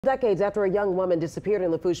Decades after a young woman disappeared in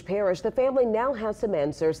Lafourche Parish, the family now has some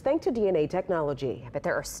answers thanks to DNA technology. But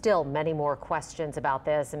there are still many more questions about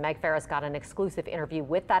this, and Meg Ferris got an exclusive interview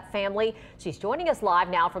with that family. She's joining us live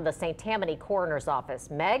now from the St. Tammany Coroner's Office.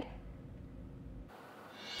 Meg?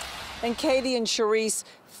 And Katie and Charisse,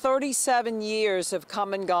 37 years have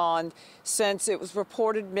come and gone since it was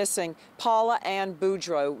reported missing. Paula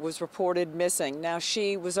Boudreaux was reported missing. Now,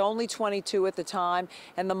 she was only 22 at the time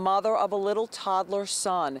and the mother of a little toddler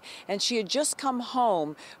son. And she had just come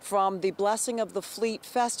home from the Blessing of the Fleet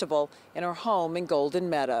Festival in her home in Golden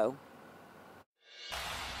Meadow.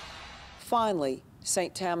 Finally,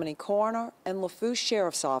 St. Tammany Coroner and Lafourche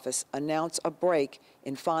Sheriff's Office announced a break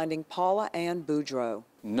in finding Paula Boudreaux.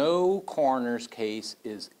 No coroner's case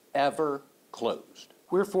is ever closed.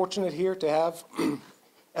 We're fortunate here to have,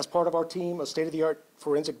 as part of our team, a state-of-the-art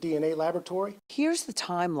forensic DNA laboratory. Here's the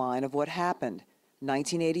timeline of what happened.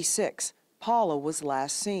 1986, Paula was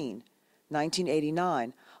last seen.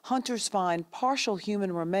 1989, hunters find partial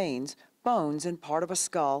human remains, bones, and part of a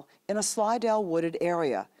skull in a Slidell wooded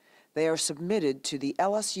area. They are submitted to the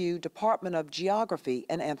LSU Department of Geography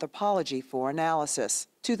and Anthropology for analysis.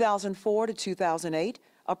 2004 to 2008,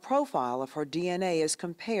 a profile of her DNA is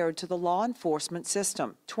compared to the law enforcement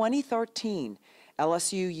system. 2013,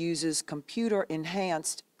 LSU uses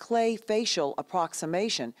computer-enhanced clay facial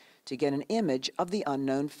approximation to get an image of the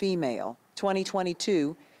unknown female.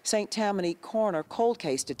 2022, St. Tammany coroner cold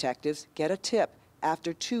case detectives get a tip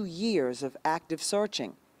after 2 years of active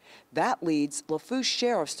searching. That leads Lafourche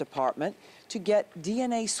Sheriff's Department to get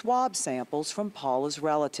DNA swab samples from Paula's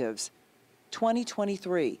relatives.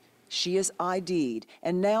 2023, she is ID'd,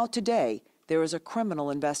 and now today there is a criminal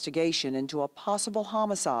investigation into a possible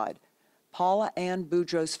homicide. Paula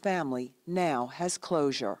Boudreaux's family now has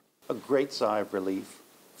closure. A great sigh of relief,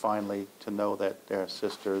 finally, to know that their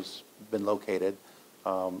sister's been located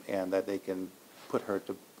and that they can put her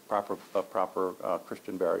to proper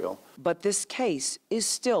Christian burial. But this case is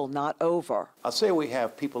still not over. I'll say we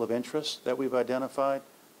have people of interest that we've identified.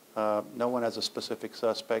 No one has a specific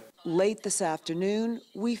suspect. Late this afternoon,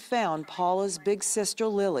 we found Paula's big sister,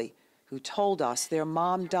 Lily, who told us their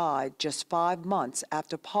mom died just 5 months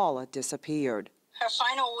after Paula disappeared. Her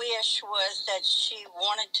final wish was that she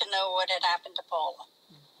wanted to know what had happened to Paula.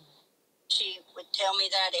 She would tell me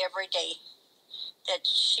that every day, that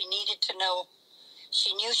she needed to know.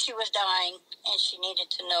 She knew she was dying, and she needed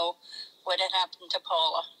to know what had happened to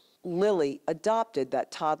Paula. Lily adopted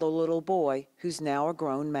that toddler little boy, who's now a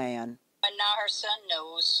grown man. And now her son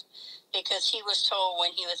knows, because he was told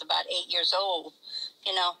when he was about 8 years old,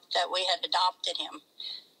 that we had adopted him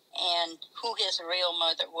and who his real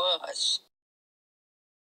mother was.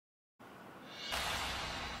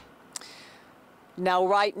 Now,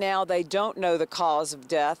 right now, they don't know the cause of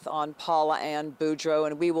death on Paula Boudreaux,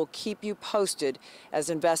 and we will keep you posted as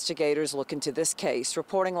investigators look into this case.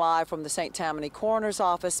 Reporting live from the St. Tammany Coroner's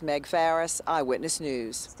Office, Meg Ferris, Eyewitness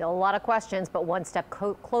News. Still a lot of questions, but one step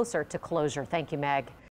closer to closure. Thank you, Meg.